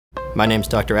My name is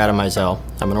Dr. Meisel.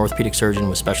 I'm an orthopedic surgeon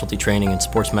with specialty training in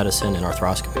sports medicine and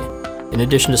arthroscopy. In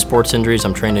addition to sports injuries,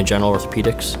 I'm trained in general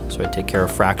orthopedics, so I take care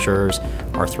of fractures,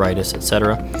 arthritis,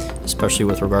 etc. Especially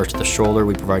with regards to the shoulder,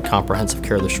 we provide comprehensive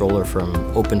care of the shoulder from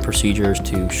open procedures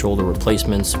to shoulder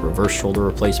replacements, reverse shoulder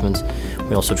replacements.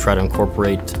 We also try to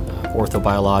incorporate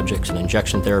orthobiologics and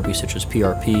injection therapy such as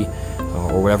PRP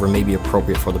or whatever may be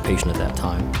appropriate for the patient at that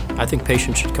time. I think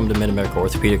patients should come to MidAmerica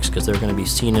Orthopaedics because they're going to be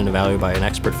seen and evaluated by an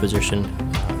expert physician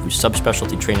who's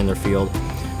subspecialty trained in their field.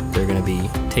 They're going to be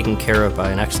taken care of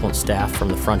by an excellent staff from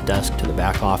the front desk to the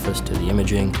back office to the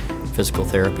imaging, physical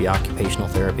therapy, occupational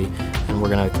therapy, and we're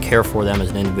going to care for them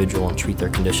as an individual and treat their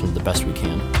condition the best we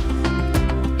can.